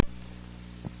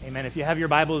Amen. If you have your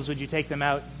Bibles, would you take them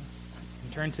out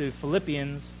and turn to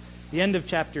Philippians, the end of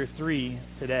chapter 3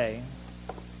 today.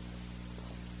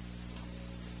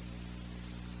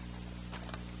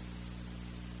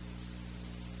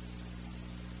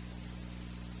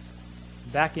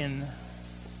 Back in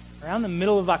around the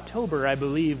middle of October, I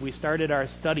believe, we started our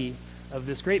study of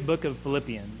this great book of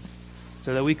Philippians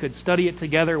so that we could study it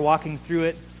together, walking through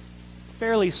it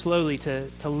fairly slowly to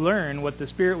learn what the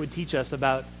Spirit would teach us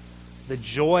about the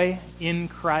joy in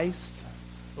Christ,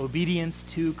 obedience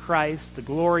to Christ, the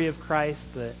glory of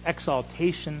Christ, the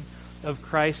exaltation of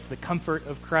Christ, the comfort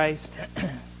of Christ.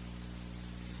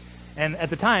 And at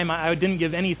the time, I didn't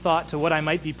give any thought to what I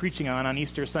might be preaching on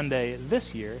Easter Sunday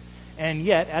this year. And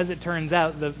yet, as it turns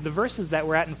out, the verses that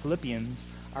we're at in Philippians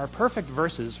are perfect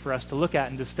verses for us to look at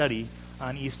and to study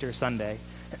on Easter Sunday.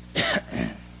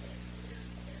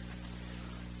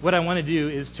 What I want to do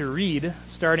is to read,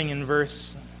 starting in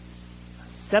verse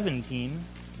 17.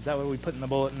 Is that what we put in the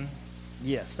bulletin?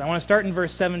 Yes. I want to start in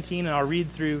verse 17, and I'll read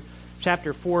through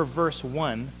chapter 4, verse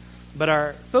 1. But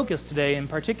our focus today in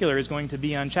particular is going to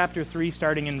be on chapter 3,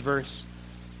 starting in verse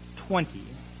 20.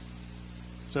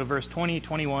 So verse 20,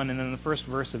 21, and then the first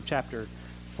verse of chapter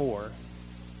 4.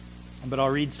 But I'll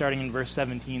read starting in verse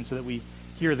 17 so that we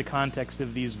hear the context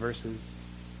of these verses.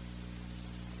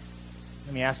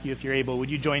 Let me ask you, if you're able, would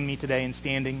you join me today in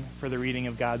standing for the reading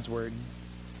of God's Word?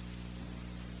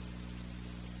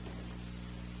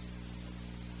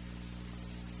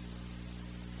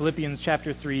 Philippians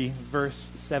chapter 3, verse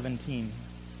 17.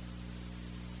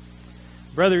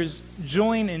 Brothers,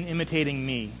 join in imitating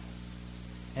me,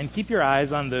 and keep your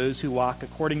eyes on those who walk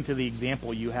according to the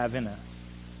example you have in us.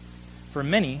 For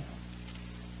many,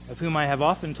 of whom I have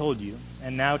often told you,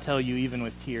 and now tell you even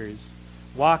with tears,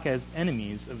 walk as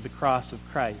enemies of the cross of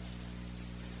Christ.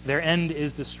 Their end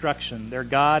is destruction. Their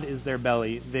God is their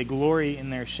belly. They glory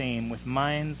in their shame, with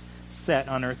minds set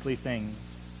on earthly things.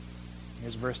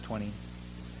 Here's verse 20.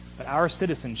 But our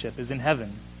citizenship is in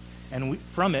heaven, and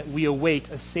from it we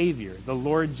await a Savior, the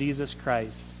Lord Jesus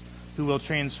Christ, who will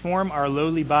transform our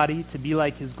lowly body to be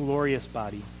like his glorious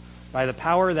body, by the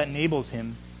power that enables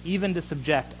him even to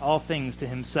subject all things to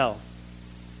himself.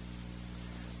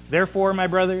 Therefore, my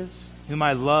brothers, whom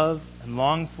I love and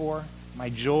long for, my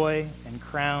joy and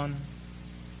crown,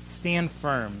 stand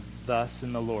firm thus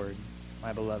in the Lord,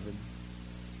 my beloved.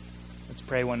 Let's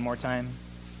pray one more time.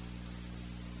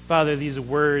 Father, these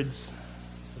words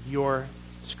of your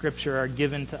Scripture are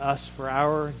given to us for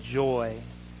our joy,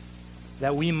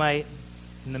 that we might,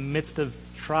 in the midst of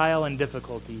trial and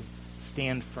difficulty,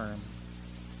 stand firm.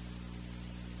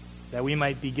 That we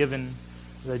might be given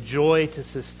the joy to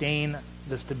sustain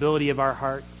the stability of our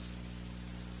hearts.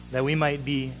 That we might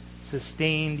be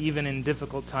sustained even in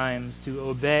difficult times to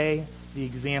obey the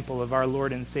example of our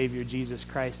Lord and Savior Jesus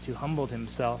Christ, who humbled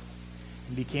himself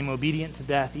and became obedient to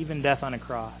death, even death on a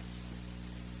cross.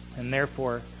 And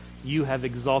therefore, you have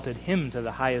exalted him to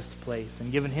the highest place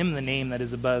and given him the name that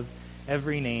is above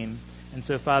every name. And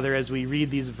so, Father, as we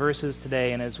read these verses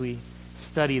today and as we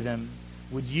study them,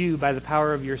 would you, by the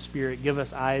power of your Spirit, give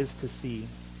us eyes to see?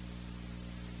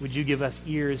 Would you give us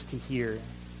ears to hear?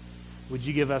 Would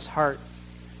you give us hearts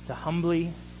to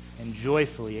humbly and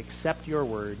joyfully accept your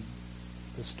word,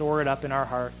 to store it up in our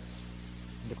hearts,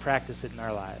 and to practice it in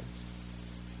our lives?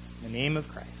 In the name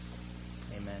of Christ,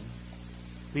 amen.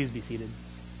 Please be seated.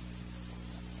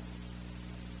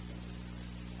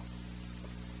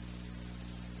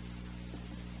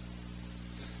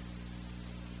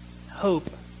 Hope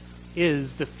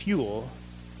is the fuel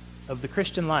of the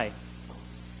Christian life.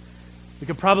 We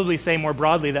could probably say more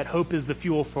broadly that hope is the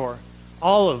fuel for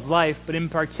all of life, but in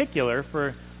particular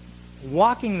for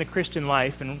walking the Christian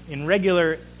life in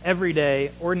regular,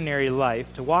 everyday, ordinary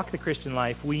life. To walk the Christian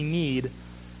life, we need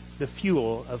the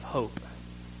fuel of hope.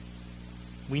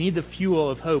 We need the fuel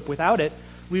of hope. Without it,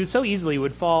 we so easily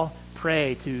would fall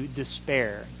prey to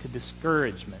despair, to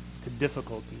discouragement, to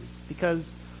difficulties, because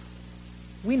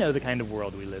we know the kind of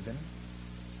world we live in.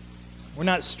 We're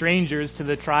not strangers to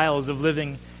the trials of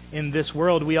living in this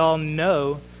world. We all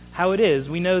know how it is.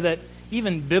 We know that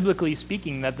even biblically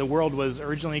speaking, that the world was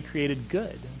originally created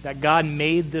good, that God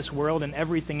made this world and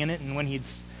everything in it, and when he'd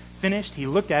finished, he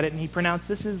looked at it and he pronounced,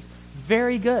 this is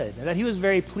very good, that he was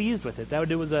very pleased with it,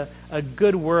 that it was a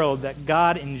good world that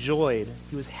God enjoyed.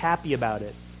 He was happy about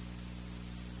it.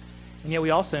 And yet we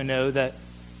also know that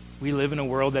we live in a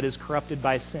world that is corrupted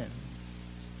by sin,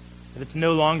 that it's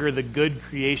no longer the good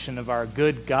creation of our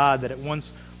good God that it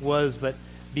once was, but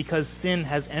because sin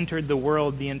has entered the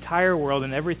world, the entire world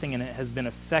and everything in it has been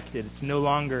affected. It's no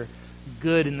longer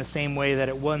good in the same way that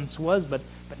it once was, but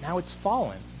now it's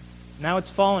fallen. Now it's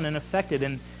fallen and affected,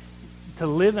 and to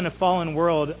live in a fallen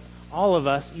world, all of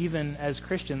us, even as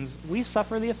Christians, we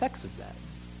suffer the effects of that.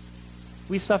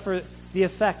 We suffer the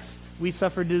effects. We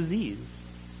suffer disease,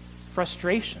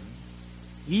 frustration,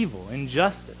 evil,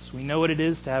 injustice. We know what it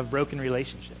is to have broken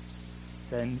relationships,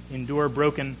 to endure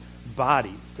broken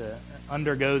bodies, to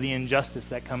undergo the injustice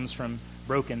that comes from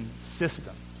broken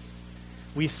systems.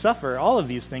 We suffer all of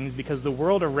these things because the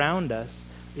world around us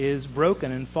is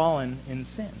broken and fallen in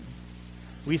sin.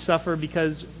 We suffer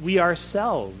because we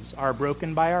ourselves are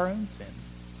broken by our own sin.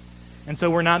 And so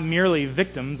we're not merely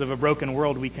victims of a broken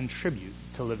world, we contribute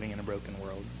to living in a broken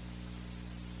world.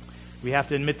 We have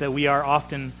to admit that we are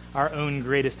often our own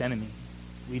greatest enemy.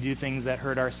 We do things that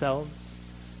hurt ourselves.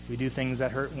 We do things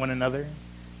that hurt one another.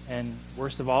 And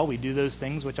worst of all, we do those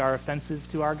things which are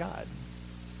offensive to our God.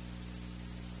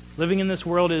 Living in this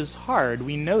world is hard,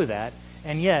 we know that,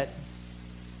 and yet,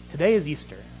 today is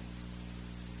Easter.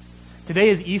 Today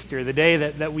is Easter, the day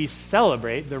that we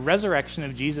celebrate the resurrection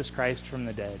of Jesus Christ from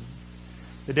the dead.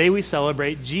 The day we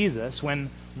celebrate Jesus when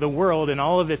the world in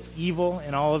all of its evil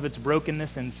and all of its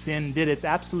brokenness and sin did its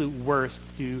absolute worst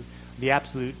to the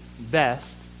absolute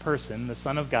best person, the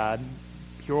Son of God,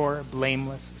 pure,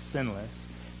 blameless, sinless,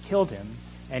 killed him,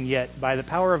 and yet by the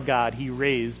power of God he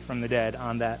raised from the dead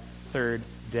on that third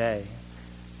day.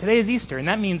 Today is Easter, and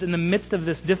that means in the midst of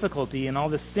this difficulty and all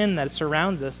the sin that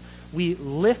surrounds us, we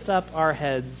lift up our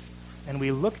heads and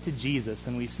we look to Jesus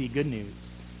and we see good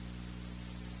news.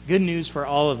 Good news for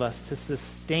all of us to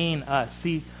sustain us.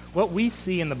 See, what we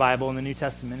see in the Bible in the New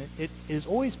Testament, it is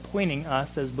always pointing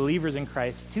us as believers in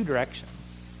Christ two directions.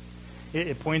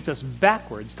 It points us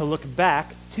backwards to look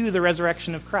back to the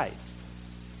resurrection of Christ.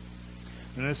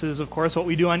 And this is, of course, what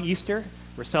we do on Easter.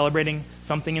 We're celebrating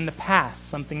something in the past,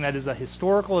 something that is a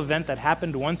historical event that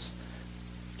happened once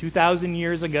 2,000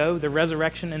 years ago, the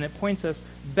resurrection, and it points us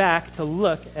back to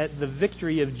look at the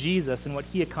victory of Jesus and what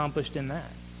he accomplished in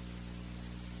that.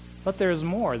 But there's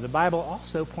more. The Bible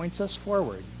also points us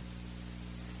forward.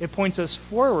 It points us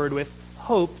forward with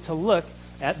hope to look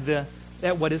at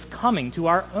what is coming, to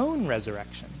our own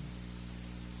resurrection.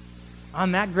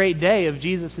 On that great day of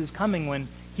Jesus' coming, when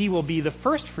he will be the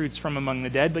first fruits from among the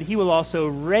dead, but he will also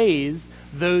raise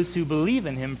those who believe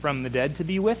in him from the dead to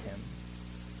be with him.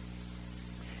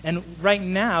 And right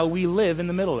now, we live in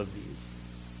the middle of these.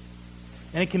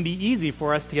 And it can be easy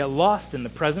for us to get lost in the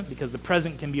present because the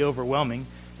present can be overwhelming,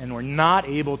 and we're not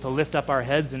able to lift up our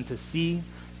heads and to see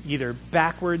either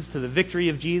backwards to the victory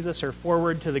of Jesus or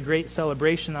forward to the great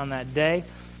celebration on that day.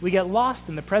 We get lost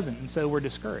in the present, and so we're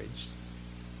discouraged.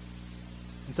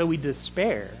 And so we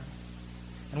despair.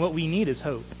 And what we need is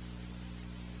hope.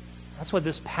 That's what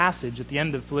this passage at the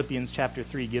end of Philippians chapter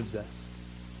 3 gives us.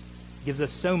 It gives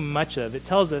us so much of. It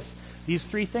tells us these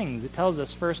three things. It tells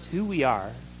us first who we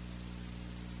are.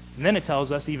 And then it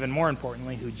tells us, even more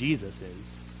importantly, who Jesus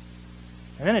is.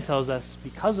 And then it tells us,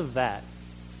 because of that,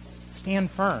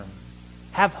 stand firm.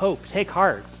 Have hope. Take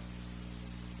heart.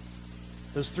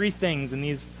 Those three things in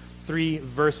these three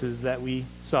verses that we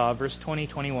saw, verse 20,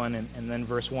 21, and then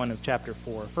verse 1 of chapter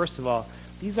 4. First of all,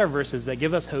 these are verses that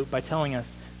give us hope by telling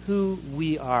us who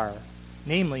we are.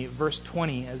 Namely, verse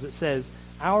 20, as it says,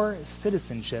 our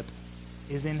citizenship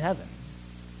is in heaven.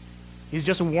 He's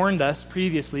just warned us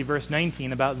previously, verse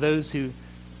 19, about those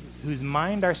whose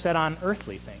mind are set on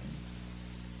earthly things.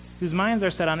 Whose minds are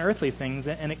set on earthly things,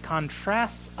 and it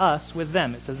contrasts us with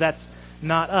them. It says that's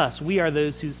not us. We are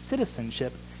those whose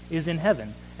citizenship is in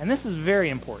heaven. And this is very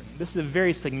important. This is a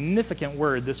very significant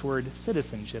word, this word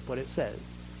citizenship, what it says.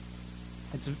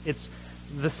 It's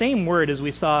the same word as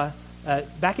we saw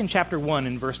back in chapter 1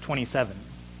 in verse 27,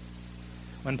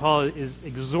 when Paul is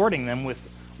exhorting them with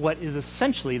what is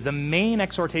essentially the main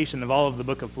exhortation of all of the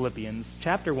book of Philippians,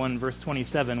 chapter 1, verse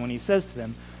 27, when he says to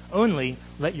them, only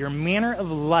let your manner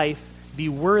of life be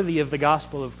worthy of the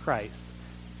gospel of Christ.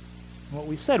 And what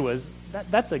we said was,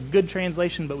 that's a good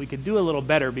translation, but we could do a little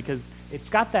better because it's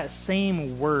got that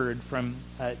same word from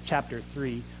chapter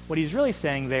 3. What he's really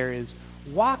saying there is,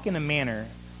 walk in a manner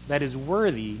that is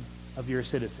worthy of your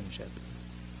citizenship.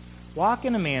 Walk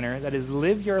in a manner that is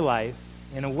live your life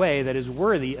in a way that is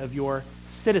worthy of your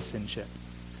citizenship.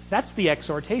 That's the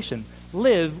exhortation.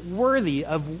 Live worthy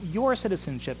of your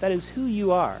citizenship. That is who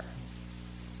you are.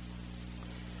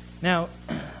 Now,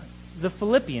 the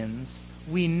Philippians,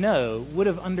 we know, would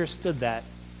have understood that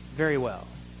very well.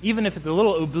 Even if it's a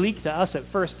little oblique to us at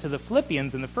first, to the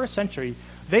Philippians in the first century,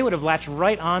 they would have latched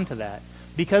right onto that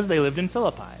because they lived in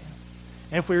Philippi.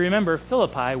 And if we remember,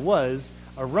 Philippi was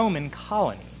a Roman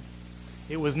colony.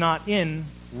 It was not in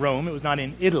Rome, it was not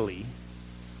in Italy,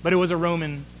 but it was a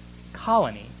Roman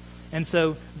colony. And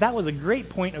so that was a great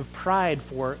point of pride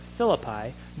for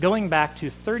Philippi, going back to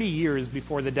 30 years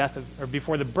before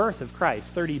before the birth of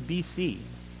Christ, 30 BC.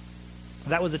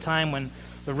 That was a time when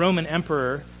the Roman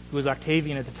emperor, who was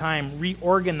Octavian at the time,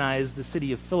 reorganized the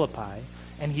city of Philippi,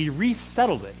 and he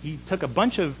resettled it. He took a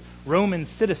bunch of Roman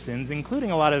citizens, including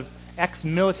a lot of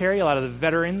ex-military, a lot of the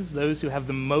veterans, those who have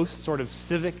the most sort of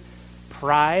civic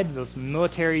pride, those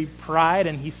military pride,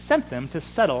 and he sent them to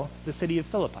settle the city of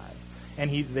Philippi. And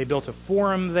they built a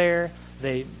forum there.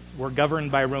 They were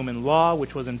governed by Roman law,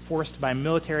 which was enforced by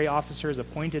military officers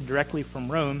appointed directly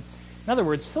from Rome. In other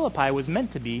words, Philippi was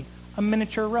meant to be a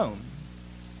miniature Rome.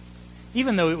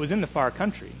 Even though it was in the far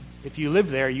country, if you lived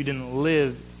there, you didn't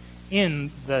live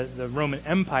in the Roman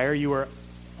Empire, you were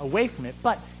away from it,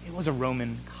 but it was a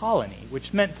Roman colony,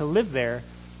 which meant to live there,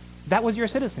 that was your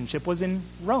citizenship, was in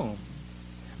Rome.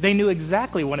 They knew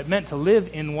exactly what it meant to live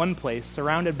in one place,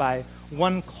 surrounded by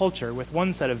one culture, with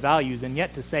one set of values, and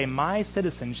yet to say, my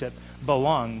citizenship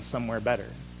belongs somewhere better.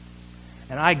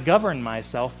 And I govern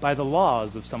myself by the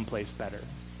laws of someplace better.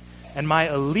 And my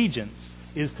allegiance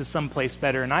is to someplace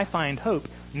better, and I find hope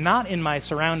not in my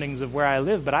surroundings of where I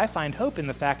live, but I find hope in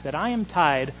the fact that I am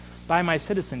tied by my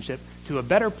citizenship to a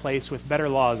better place with better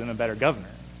laws and a better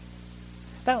governor.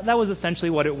 That was essentially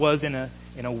what it was in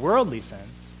a worldly sense.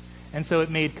 And so it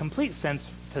made complete sense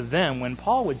to them when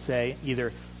Paul would say,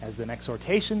 either as an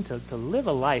exhortation to live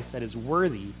a life that is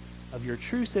worthy of your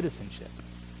true citizenship.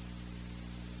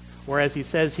 Or as he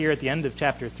says here at the end of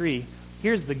chapter 3,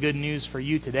 here's the good news for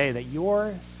you today, that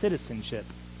your citizenship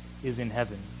is in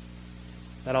heaven.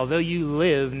 That although you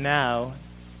live now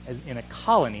in a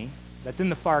colony that's in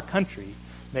the far country,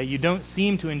 that you don't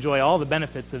seem to enjoy all the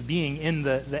benefits of being in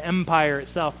the empire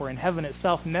itself or in heaven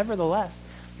itself, nevertheless,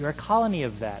 you're a colony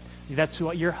of that. That's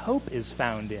what your hope is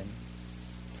found in.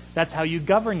 That's how you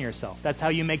govern yourself. That's how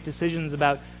you make decisions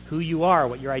about who you are,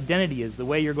 what your identity is, the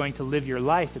way you're going to live your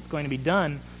life. It's going to be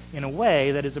done in a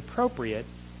way that is appropriate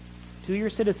to your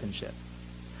citizenship.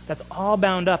 That's all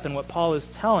bound up in what Paul is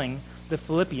telling the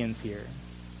Philippians here.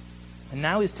 And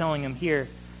now he's telling them here,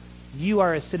 you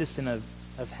are a citizen of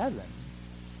heaven.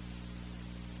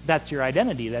 That's your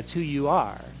identity. That's who you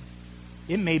are.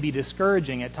 It may be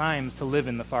discouraging at times to live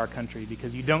in the far country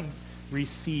because you don't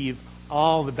receive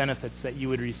all the benefits that you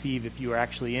would receive if you were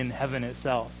actually in heaven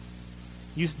itself.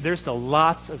 There's still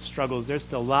lots of struggles. There's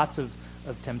still lots of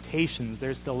temptations.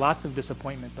 There's still lots of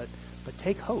disappointment. But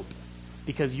take hope,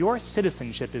 because your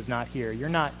citizenship is not here. You're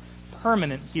not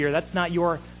permanent here. That's not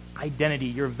your identity,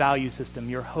 your value system,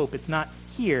 your hope. It's not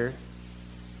here.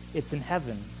 It's in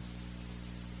heaven.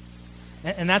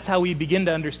 And that's how we begin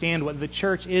to understand what the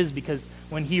church is, because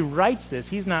when he writes this,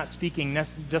 he's not speaking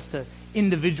just to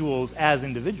individuals as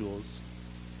individuals.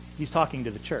 He's talking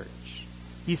to the church.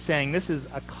 He's saying this is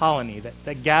a colony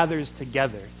that gathers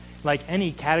together. Like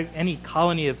any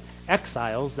colony of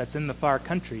exiles that's in the far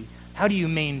country, how do you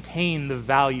maintain the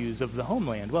values of the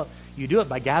homeland? Well, you do it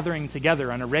by gathering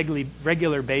together on a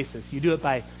regular basis. You do it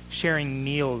by sharing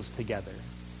meals together.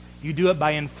 You do it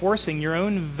by enforcing your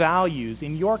own values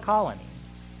in your colony.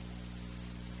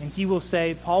 And he will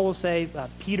say, Paul will say,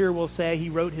 Peter will say,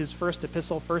 he wrote his first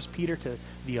epistle, 1 Peter, to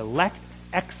the elect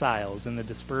exiles in the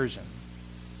dispersion.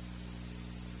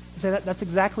 You say that's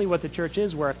exactly what the church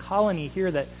is. We're a colony here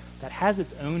that has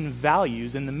its own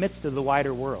values in the midst of the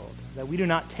wider world. That we do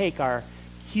not take our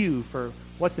cue for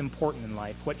what's important in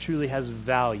life, what truly has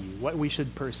value, what we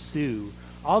should pursue.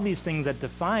 All these things that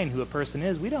define who a person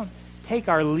is, we don't take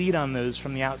our lead on those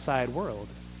from the outside world.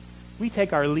 We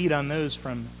take our lead on those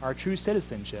from our true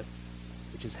citizenship,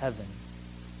 which is heaven.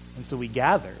 And so we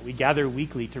gather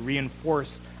weekly to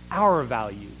reinforce our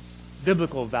values,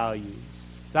 biblical values,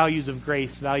 values of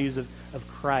grace, values of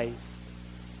Christ.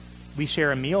 We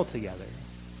share a meal together.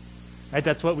 Right?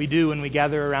 That's what we do when we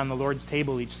gather around the Lord's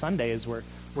table each Sunday, is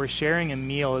we're sharing a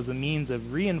meal as a means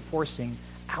of reinforcing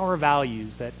our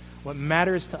values, that what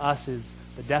matters to us is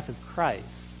the death of Christ.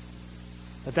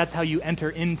 That's how you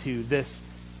enter into this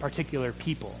particular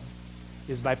people,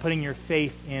 is by putting your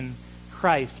faith in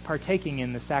Christ, partaking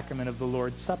in the sacrament of the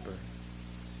Lord's Supper.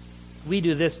 We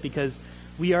do this because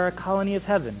we are a colony of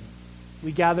heaven.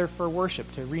 We gather for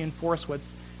worship to reinforce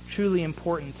what's truly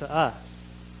important to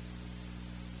us.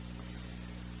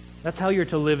 That's how you're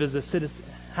to live as a citizen,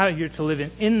 how you're to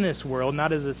live in this world,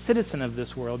 not as a citizen of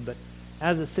this world, but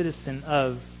as a citizen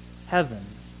of heaven.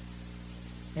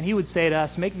 And he would say to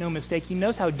us, make no mistake, he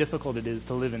knows how difficult it is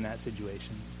to live in that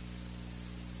situation.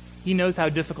 He knows how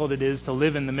difficult it is to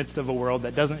live in the midst of a world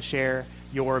that doesn't share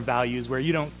your values, where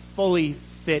you don't fully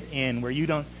fit in, where you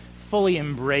don't fully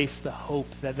embrace the hope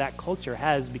that culture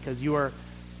has because you are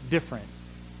different.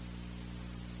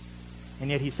 And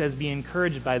yet he says, be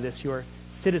encouraged by this. Your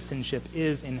citizenship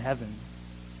is in heaven.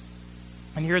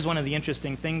 And here's one of the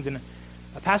interesting things in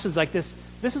a passage like this.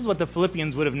 This is what the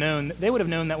Philippians would have known. They would have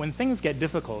known that when things get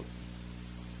difficult,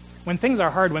 when things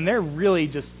are hard, when they're really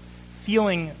just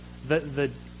feeling the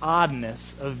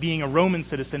oddness of being a Roman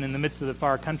citizen in the midst of the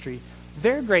far country,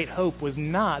 their great hope was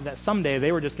not that someday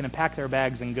they were just going to pack their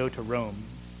bags and go to Rome.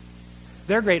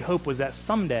 Their great hope was that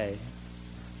someday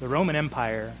the Roman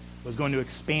Empire was going to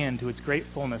expand to its great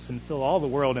fullness and fill all the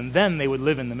world, and then they would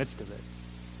live in the midst of it.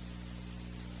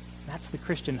 That's the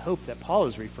Christian hope that Paul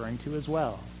is referring to as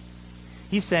well.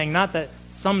 He's saying not that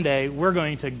someday we're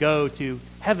going to go to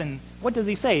heaven. What does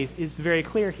he say? It's very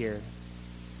clear here.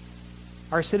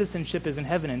 Our citizenship is in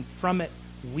heaven, and from it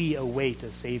we await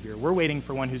a Savior. We're waiting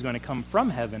for one who's going to come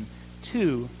from heaven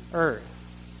to earth.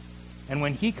 And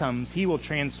when he comes, he will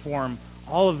transform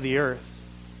all of the earth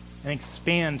and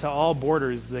expand to all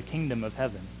borders the kingdom of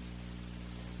heaven.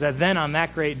 That then on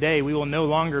that great day we will no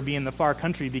longer be in the far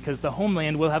country, because the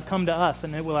homeland will have come to us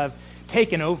and it will have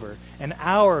taken over. And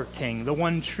our King, the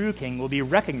one true King, will be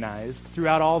recognized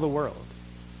throughout all the world.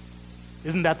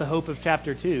 Isn't that the hope of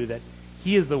chapter 2? That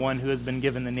he is the one who has been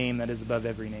given the name that is above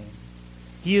every name.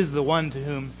 He is the one to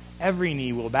whom every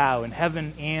knee will bow in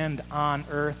heaven and on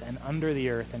earth and under the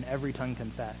earth, and every tongue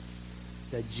confess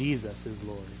that Jesus is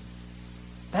Lord.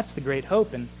 That's the great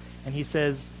hope. And he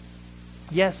says,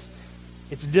 yes,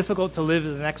 it's difficult to live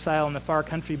as an exile in the far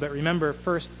country, but remember,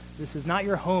 first, this is not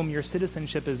your home. Your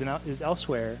citizenship is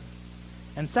elsewhere.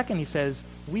 And second, he says,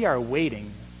 we are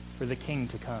waiting for the King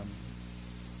to come.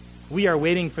 We are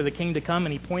waiting for the King to come,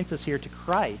 and he points us here to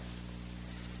Christ.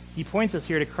 He points us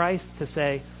here to Christ to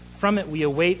say, from it we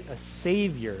await a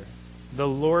Savior, the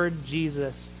Lord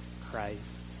Jesus Christ.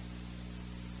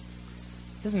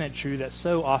 Isn't it true that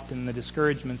so often the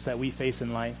discouragements that we face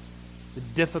in life, the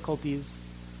difficulties,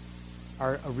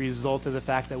 are a result of the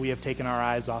fact that we have taken our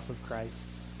eyes off of Christ?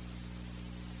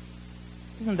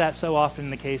 Isn't that so often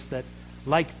the case that,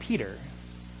 like Peter,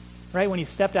 right, when he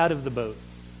stepped out of the boat,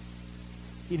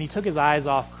 and he took his eyes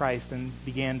off Christ and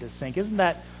began to sink? Isn't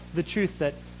that the truth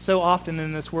that so often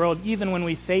in this world, even when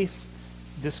we face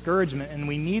discouragement and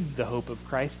we need the hope of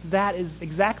Christ, that is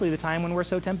exactly the time when we're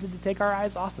so tempted to take our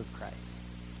eyes off of Christ?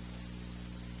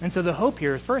 And so the hope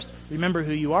here is, first, remember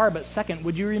who you are, but second,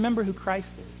 would you remember who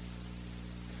Christ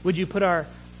is? Would you put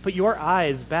your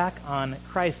eyes back on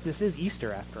Christ? This is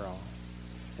Easter, after all.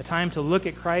 A time to look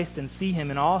at Christ and see him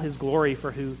in all his glory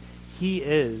for who he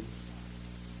is.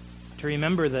 To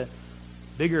remember the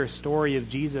bigger story of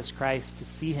Jesus Christ, to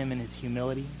see him in his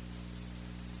humility,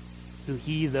 who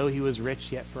he, though he was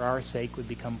rich, yet for our sake would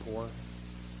become poor,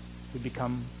 would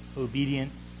become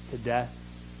obedient to death,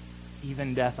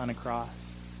 even death on a cross.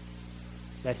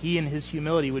 That he in his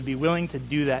humility would be willing to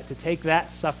do that, to take that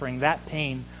suffering, that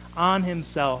pain on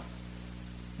himself,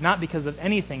 not because of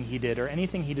anything he did or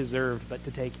anything he deserved, but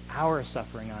to take our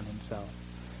suffering on himself,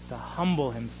 to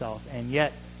humble himself, and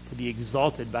yet to be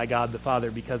exalted by God the Father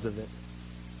because of it,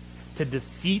 to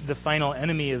defeat the final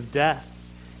enemy of death,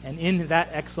 and in that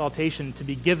exaltation to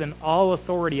be given all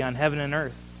authority on heaven and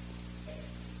earth.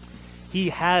 He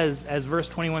has, as verse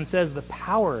 21 says, the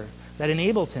power that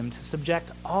enables him to subject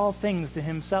all things to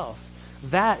himself.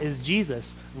 That is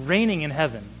Jesus reigning in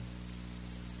heaven.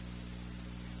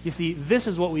 You see, this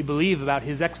is what we believe about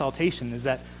his exaltation, is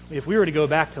that if we were to go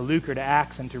back to Luke or to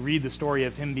Acts and to read the story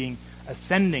of him being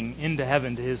ascending into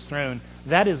heaven to his throne,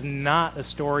 that is not a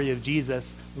story of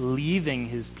Jesus leaving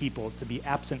his people to be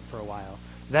absent for a while.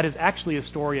 That is actually a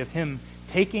story of him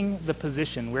taking the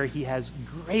position where he has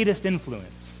greatest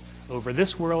influence over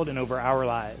this world and over our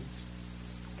lives,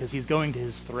 because he's going to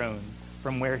his throne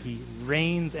from where he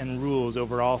reigns and rules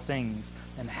over all things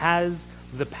and has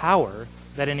the power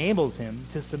that enables him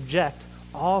to subject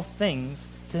all things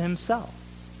to himself.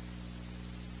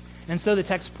 And so the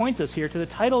text points us here to the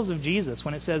titles of Jesus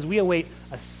when it says we await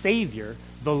a Savior,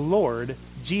 the Lord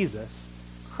Jesus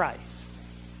Christ.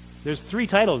 There's 3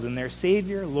 titles in there: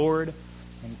 Savior, Lord,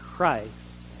 and Christ.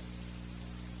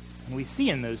 And we see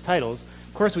in those titles,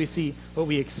 of course, we see what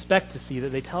we expect to see, that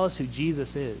they tell us who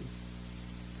Jesus is.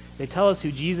 They tell us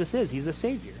who Jesus is. He's a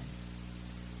Savior.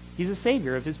 He's a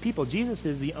Savior of his people. Jesus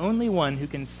is the only one who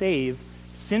can save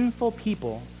sinful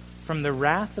people from the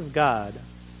wrath of God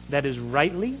that is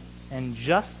rightly and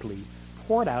justly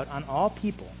poured out on all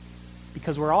people,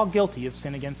 because we're all guilty of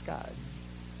sin against God.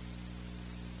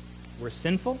 We're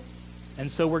sinful,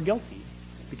 and so we're guilty.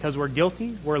 Because we're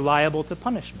guilty, we're liable to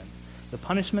punishment. The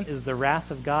punishment is the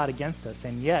wrath of God against us,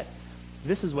 and yet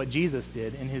this is what Jesus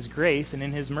did. In his grace and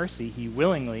in his mercy, he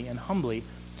willingly and humbly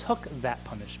took that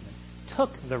punishment,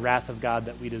 took the wrath of God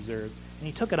that we deserve, and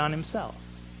he took it on himself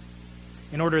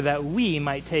in order that we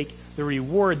might take the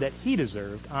reward that he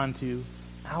deserved onto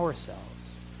ourselves.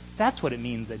 That's what it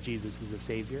means that Jesus is a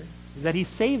Savior, is that he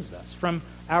saves us from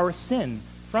our sin,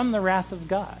 from the wrath of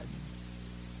God.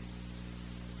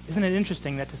 Isn't it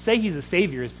interesting that to say he's a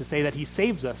Savior is to say that he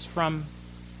saves us from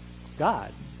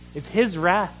God? It's his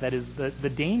wrath that is the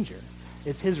danger.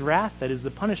 It's his wrath that is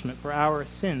the punishment for our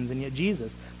sins, and yet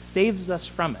Jesus saves us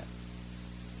from it.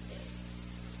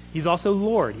 He's also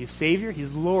Lord. He's Savior.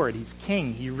 He's Lord. He's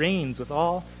King. He reigns with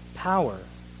all power,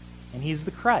 and he's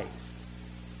the Christ.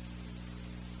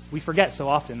 We forget so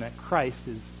often that Christ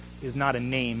is not a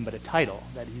name but a title,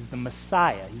 that he's the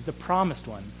Messiah. He's the promised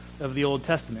one of the Old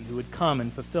Testament who would come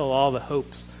and fulfill all the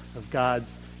hopes of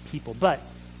God's people. But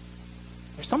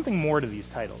there's something more to these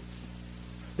titles.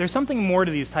 There's something more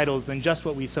to these titles than just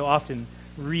what we so often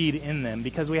read in them,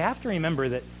 because we have to remember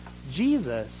that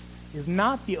Jesus is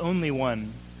not the only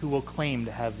one who will claim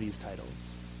to have these titles.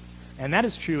 And that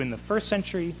is true in the first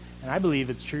century, and I believe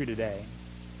it's true today,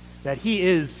 that he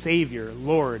is Savior,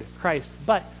 Lord, Christ.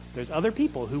 But there's other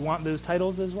people who want those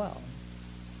titles as well.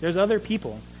 There's other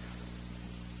people.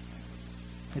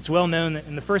 It's well known that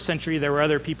in the first century there were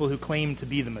other people who claimed to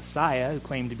be the Messiah, who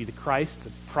claimed to be the Christ,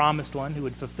 the promised one who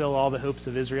would fulfill all the hopes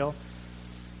of Israel.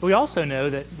 But we also know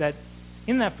that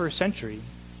in that first century,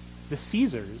 the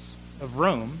Caesars of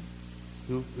Rome,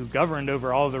 who governed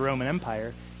over all of the Roman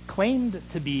Empire, claimed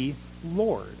to be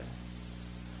Lord.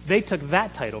 They took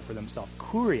that title for themselves,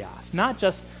 Kurios. Not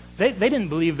just, they didn't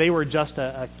believe they were just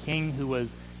a king who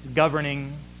was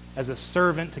governing as a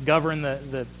servant to govern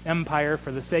the empire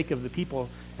for the sake of the people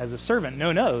as a servant.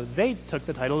 No, they took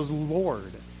the title as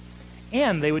Lord.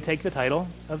 And they would take the title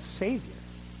of Savior,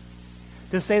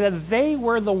 to say that they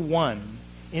were the one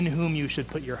in whom you should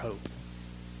put your hope.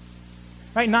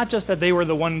 Right? Not just that they were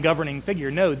the one governing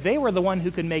figure. No, they were the one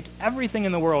who could make everything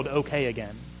in the world okay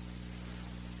again.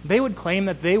 They would claim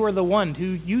that they were the one who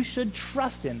you should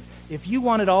trust in. If you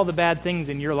wanted all the bad things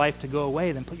in your life to go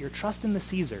away, then put your trust in the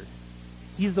Caesar.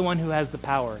 He's the one who has the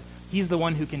power. He's the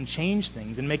one who can change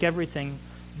things and make everything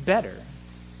better.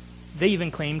 They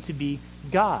even claim to be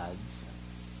gods.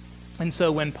 And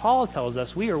so when Paul tells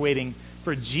us we are waiting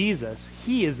for Jesus,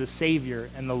 he is the Savior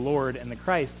and the Lord and the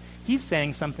Christ, he's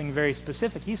saying something very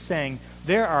specific. He's saying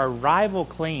there are rival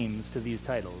claims to these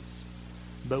titles,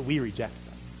 but we reject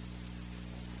them.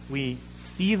 We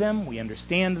see them, we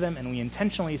understand them, and we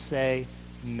intentionally say,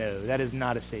 no, that is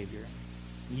not a Savior.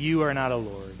 You are not a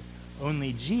Lord.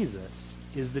 Only Jesus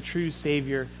is the true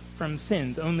Savior from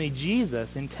sins. Only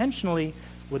Jesus intentionally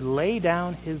would lay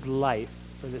down his life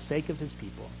for the sake of his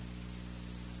people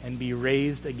and be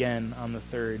raised again on the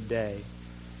third day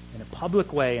in a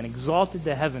public way and exalted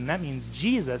to heaven. That means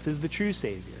Jesus is the true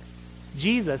Savior.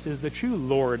 Jesus is the true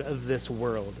Lord of this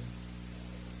world.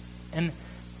 And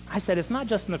I said it's not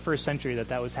just in the first century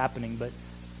that was happening,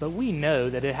 but we know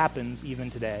that it happens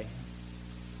even today.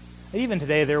 Even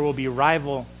today there will be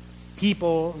rival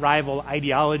people, rival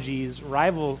ideologies,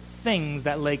 rival things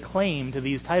that lay claim to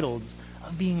these titles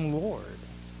of being Lord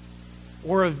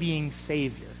or of being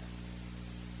Savior.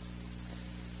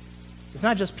 It's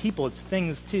not just people, it's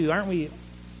things too. Aren't we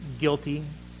guilty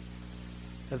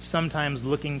of sometimes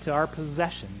looking to our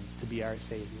possessions to be our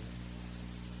Savior?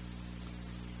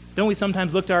 Don't we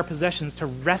sometimes look to our possessions to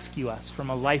rescue us from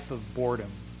a life of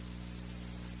boredom,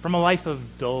 from a life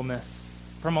of dullness,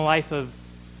 from a life of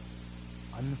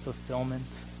unfulfillment?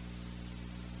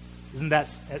 Isn't that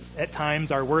at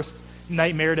times our worst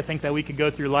nightmare, to think that we could go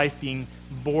through life being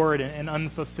bored and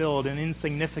unfulfilled and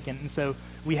insignificant? And so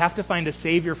we have to find a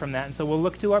Savior from that. And so we'll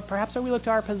look to our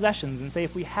possessions and say,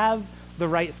 if we have the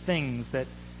right things, that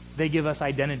they give us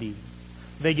identity,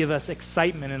 they give us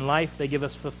excitement in life, they give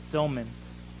us fulfillment.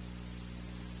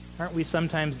 Aren't we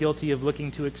sometimes guilty of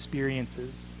looking to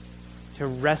experiences to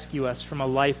rescue us from a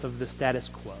life of the status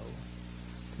quo,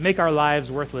 to make our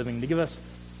lives worth living, to give us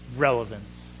relevance,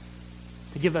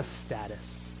 to give us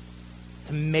status,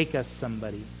 to make us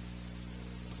somebody?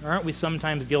 Or aren't we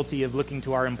sometimes guilty of looking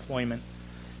to our employment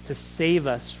to save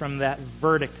us from that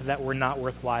verdict that we're not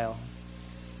worthwhile,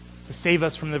 to save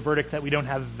us from the verdict that we don't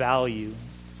have value?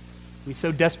 We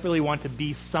so desperately want to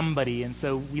be somebody, and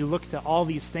so we look to all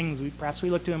these things. Perhaps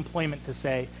we look to employment to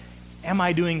say, am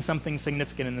I doing something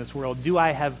significant in this world? Do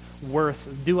I have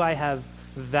worth? Do I have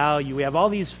value? We have all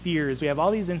these fears. We have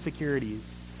all these insecurities,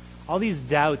 all these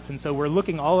doubts, and so we're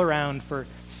looking all around for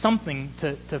something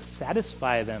to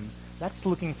satisfy them. That's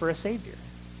looking for a Savior.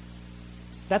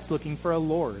 That's looking for a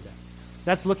Lord.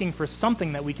 That's looking for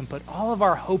something that we can put all of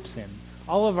our hopes in,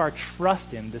 all of our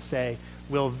trust in, to say,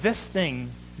 will this thing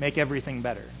make everything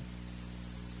better?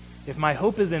 If my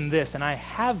hope is in this and I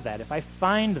have that, if I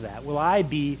find that, will I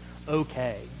be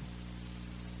okay?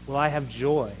 Will I have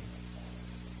joy?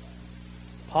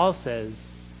 Paul says,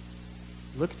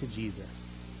 look to Jesus.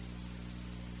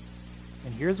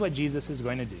 And here's what Jesus is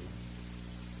going to do.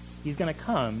 He's going to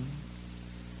come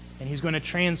and he's going to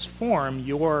transform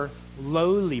your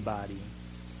lowly body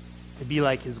to be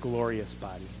like his glorious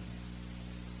body.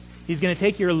 He's going to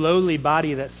take your lowly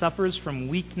body that suffers from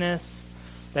weakness,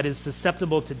 that is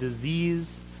susceptible to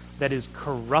disease, that is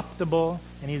corruptible,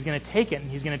 and he's going to take it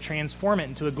and he's going to transform it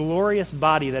into a glorious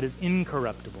body that is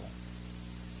incorruptible.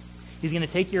 He's going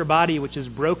to take your body, which is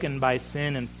broken by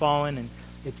sin and fallen, and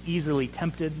it's easily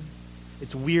tempted,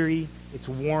 it's weary, it's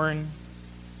worn,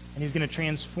 and he's going to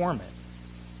transform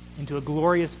it into a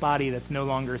glorious body that's no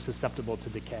longer susceptible to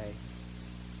decay.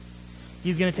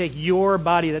 He's going to take your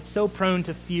body that's so prone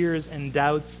to fears and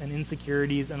doubts and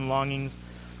insecurities and longings,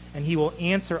 and he will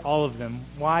answer all of them.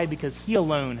 Why? Because he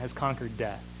alone has conquered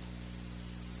death.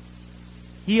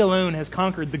 He alone has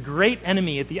conquered the great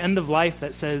enemy at the end of life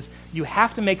that says you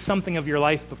have to make something of your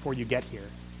life before you get here.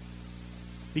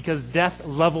 Because death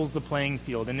levels the playing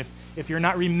field. And if you're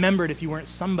not remembered, if you weren't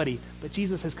somebody, but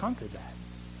Jesus has conquered that.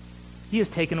 He has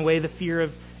taken away the fear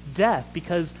of death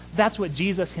because that's what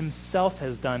Jesus himself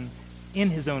has done in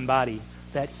his own body,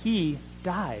 that he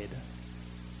died.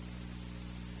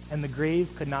 And the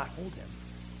grave could not hold him.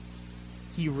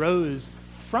 He rose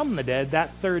from the dead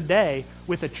that third day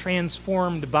with a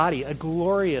transformed body, a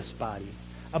glorious body,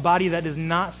 a body that is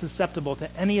not susceptible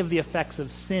to any of the effects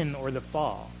of sin or the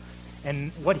fall.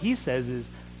 And what he says is,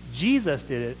 Jesus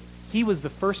did it. He was the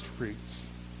first fruits.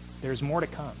 There's more to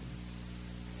come.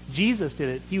 Jesus did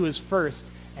it. He was first,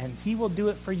 and he will do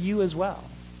it for you as well.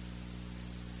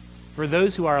 For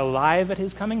those who are alive at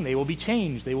his coming, they will be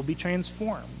changed. They will be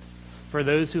transformed. For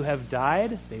those who have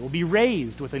died, they will be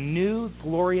raised with a new,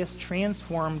 glorious,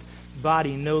 transformed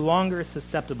body, no longer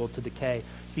susceptible to decay.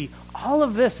 See, all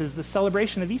of this is the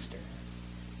celebration of Easter.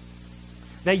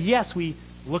 That yes, we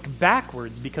look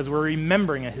backwards because we're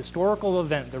remembering a historical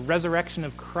event, the resurrection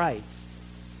of Christ.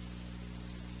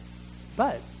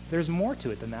 But there's more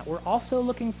to it than that. We're also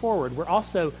looking forward. We're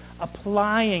also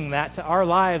applying that to our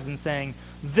lives and saying,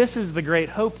 this is the great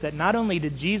hope that not only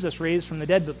did Jesus raise from the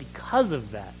dead, but because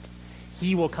of that,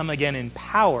 he will come again in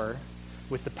power,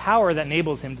 with the power that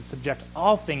enables him to subject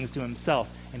all things to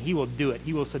himself, and he will do it.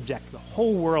 He will subject the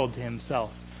whole world to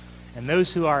himself. And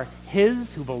those who are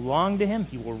his, who belong to him,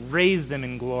 he will raise them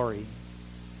in glory.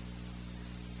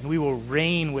 And we will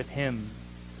reign with him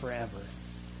forever.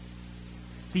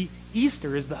 See,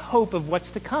 Easter is the hope of what's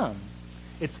to come.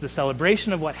 It's the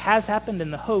celebration of what has happened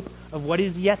and the hope of what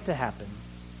is yet to happen.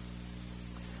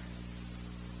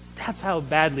 That's how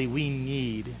badly we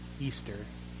need Easter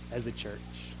as a church.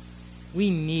 We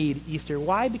need Easter.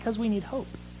 Why? Because we need hope.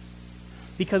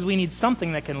 Because we need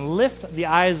something that can lift the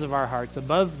eyes of our hearts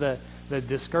above the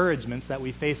discouragements that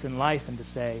we face in life and to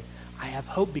say, I have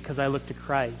hope because I look to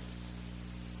Christ.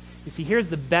 You see, here's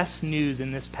the best news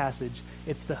in this passage.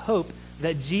 It's the hope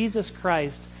that Jesus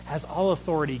Christ has all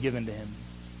authority given to him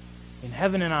in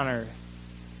heaven and on earth.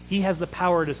 He has the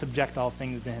power to subject all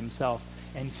things to himself,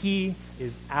 and he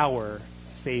is our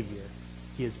Savior.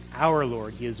 He is our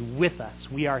Lord. He is with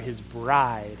us. We are his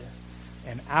bride,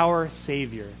 and our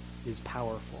Savior is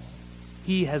powerful.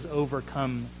 He has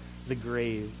overcome the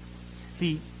grave.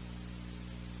 See,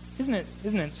 isn't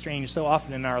it strange so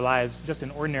often in our lives, just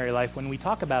in ordinary life, when we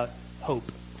talk about hope,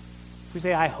 if we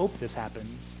say, I hope this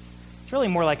happens, it's really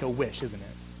more like a wish, isn't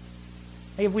it?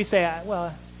 Hey, if we say,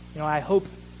 well, I hope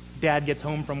Dad gets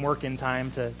home from work in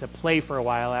time to play for a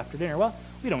while after dinner. Well,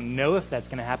 we don't know if that's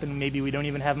going to happen. Maybe we don't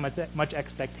even have much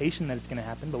expectation that it's going to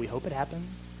happen, but we hope it happens.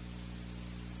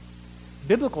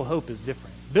 Biblical hope is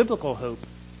different. Biblical hope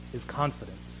is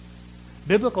confidence.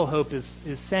 Biblical hope is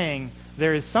saying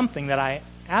there is something that I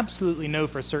absolutely know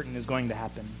for certain is going to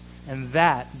happen, and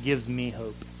that gives me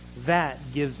hope. That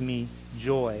gives me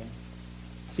joy.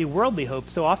 See, worldly hope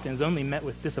so often is only met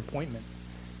with disappointment.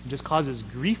 It just causes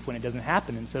grief when it doesn't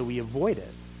happen, and so we avoid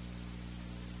it.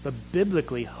 But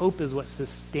biblically, hope is what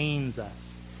sustains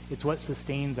us. It's what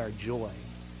sustains our joy.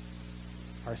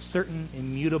 Our certain,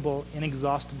 immutable,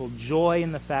 inexhaustible joy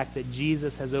in the fact that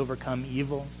Jesus has overcome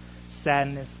evil,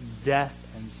 sadness, death,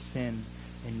 and sin.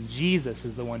 And Jesus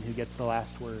is the one who gets the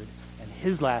last word. And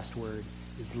his last word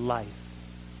is life.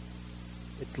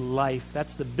 It's life.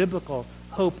 That's the biblical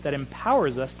hope that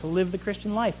empowers us to live the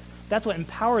Christian life. That's what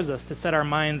empowers us to set our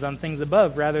minds on things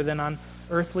above rather than on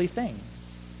earthly things.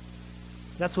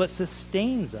 That's what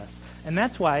sustains us. And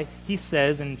that's why he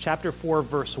says in chapter 4,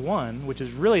 verse 1, which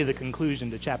is really the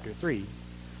conclusion to chapter 3,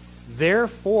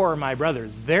 Therefore, my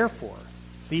brothers, therefore,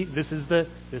 see, this is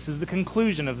the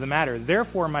conclusion of the matter.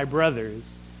 Therefore, my brothers,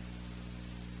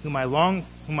 whom I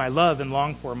love and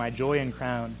long for, my joy and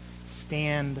crown,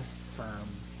 stand firm.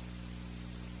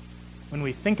 When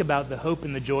we think about the hope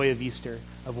and the joy of Easter,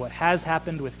 of what has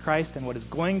happened with Christ and what is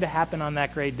going to happen on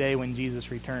that great day when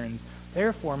Jesus returns,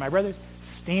 therefore, my brothers,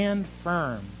 stand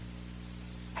firm.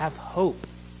 Have hope.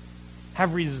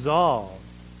 Have resolve.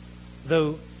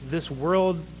 Though this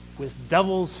world with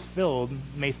devils filled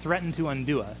may threaten to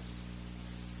undo us,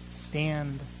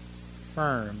 stand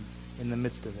firm in the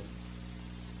midst of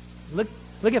it.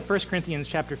 Look at 1 Corinthians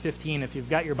chapter 15 if you've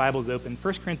got your Bibles open.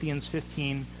 1 Corinthians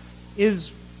 15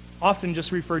 is often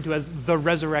just referred to as the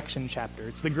resurrection chapter.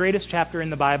 It's the greatest chapter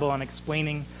in the Bible on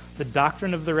explaining the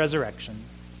doctrine of the resurrection.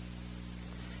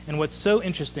 And what's so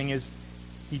interesting is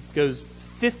he goes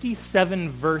 57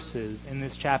 verses in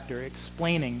this chapter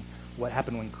explaining what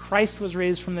happened when Christ was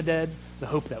raised from the dead, the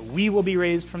hope that we will be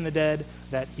raised from the dead,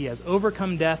 that he has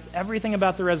overcome death, everything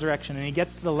about the resurrection. And he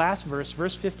gets to the last verse,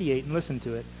 verse 58, and listen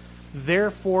to it.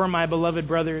 Therefore, my beloved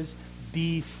brothers,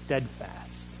 be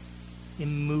steadfast,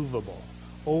 immovable,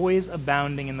 always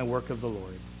abounding in the work of the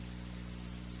Lord,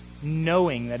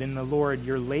 knowing that in the Lord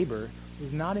your labor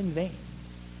is not in vain.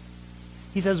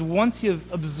 He says once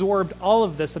you've absorbed all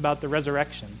of this about the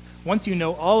resurrection, once you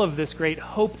know all of this great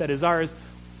hope that is ours,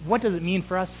 what does it mean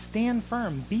for us? Stand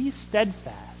firm. Be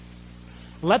steadfast.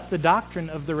 Let the doctrine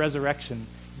of the resurrection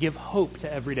give hope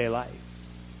to everyday life.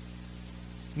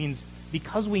 It means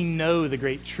because we know the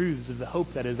great truths of the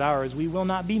hope that is ours, we will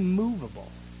not be movable.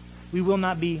 We will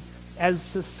not be as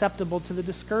susceptible to the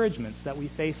discouragements that we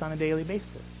face on a daily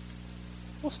basis.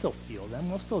 We'll still feel them.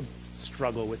 We'll still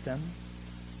struggle with them.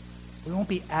 We won't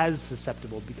be as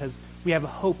susceptible because we have a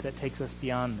hope that takes us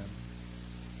beyond them,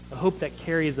 a hope that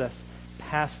carries us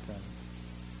past them.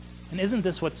 And isn't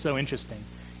this what's so interesting?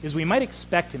 Is we might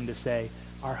expect him to say,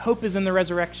 our hope is in the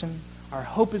resurrection, our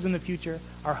hope is in the future,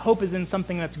 our hope is in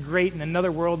something that's great in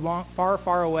another world far,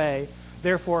 far away.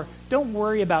 Therefore, don't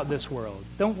worry about this world.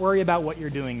 Don't worry about what you're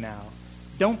doing now.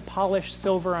 Don't polish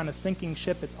silver on a sinking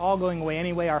ship. It's all going away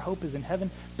anyway. Our hope is in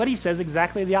heaven. But he says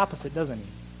exactly the opposite, doesn't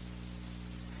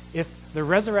he? If the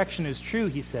resurrection is true,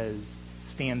 he says,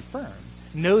 stand firm.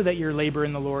 Know that your labor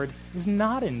in the Lord is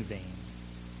not in vain.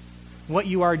 What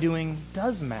you are doing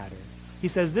does matter. He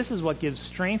says this is what gives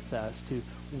strength to us to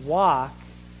walk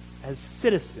as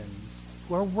citizens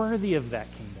who are worthy of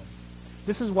that kingdom.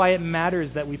 This is why it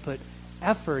matters that we put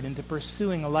effort into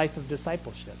pursuing a life of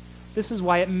discipleship. This is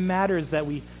why it matters that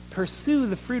we pursue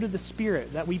the fruit of the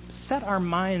Spirit, that we set our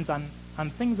minds on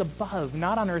things above,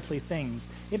 not on earthly things.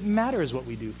 It matters what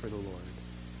we do for the Lord.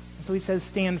 And so he says,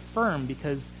 stand firm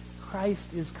because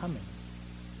Christ is coming.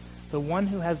 The one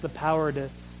who has the power to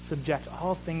subject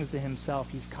all things to himself,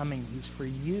 he's coming. He's for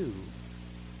you.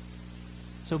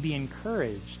 So be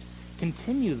encouraged.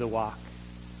 Continue the walk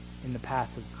in the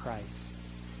path of Christ.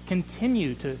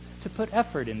 Continue to put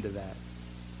effort into that.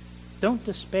 Don't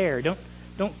despair.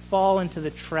 Don't fall into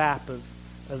the trap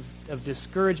of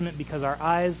discouragement because our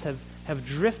eyes have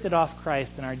drifted off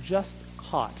Christ and are just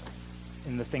caught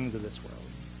in the things of this world.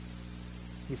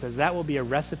 He says that will be a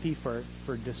recipe for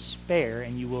despair,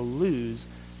 and you will lose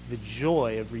the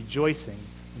joy of rejoicing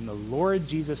in the Lord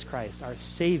Jesus Christ, our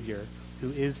Savior,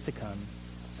 who is to come.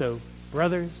 So,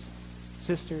 brothers,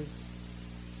 sisters,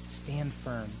 stand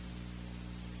firm.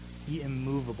 Be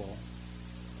immovable,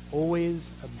 always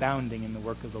abounding in the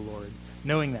work of the Lord,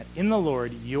 knowing that in the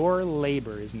Lord your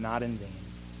labor is not in vain.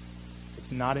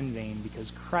 It's not in vain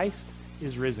because Christ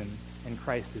is risen and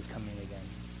Christ is coming again.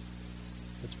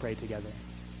 Let's pray together.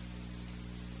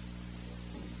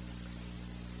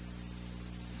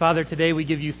 Father, today we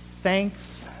give you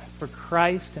thanks for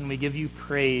Christ and we give you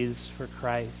praise for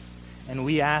Christ. And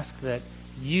we ask that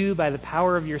you, by the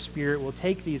power of your Spirit, will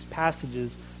take these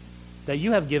passages that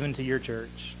you have given to your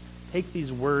church. Take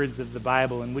these words of the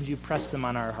Bible and would you press them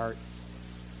on our hearts?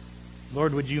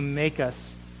 Lord, would you make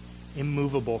us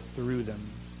immovable through them?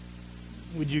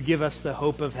 Would you give us the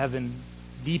hope of heaven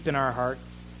deep in our hearts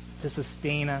to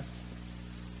sustain us,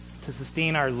 to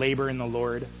sustain our labor in the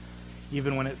Lord,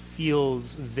 even when it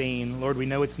feels vain? Lord, we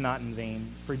know it's not in vain,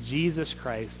 for Jesus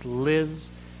Christ lives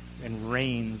and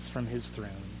reigns from his throne.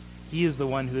 He is the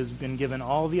one who has been given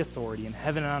all the authority in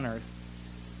heaven and on earth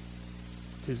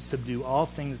to subdue all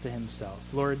things to himself.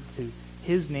 Lord, to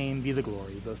his name be the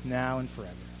glory, both now and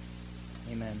forever.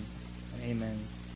 Amen and amen.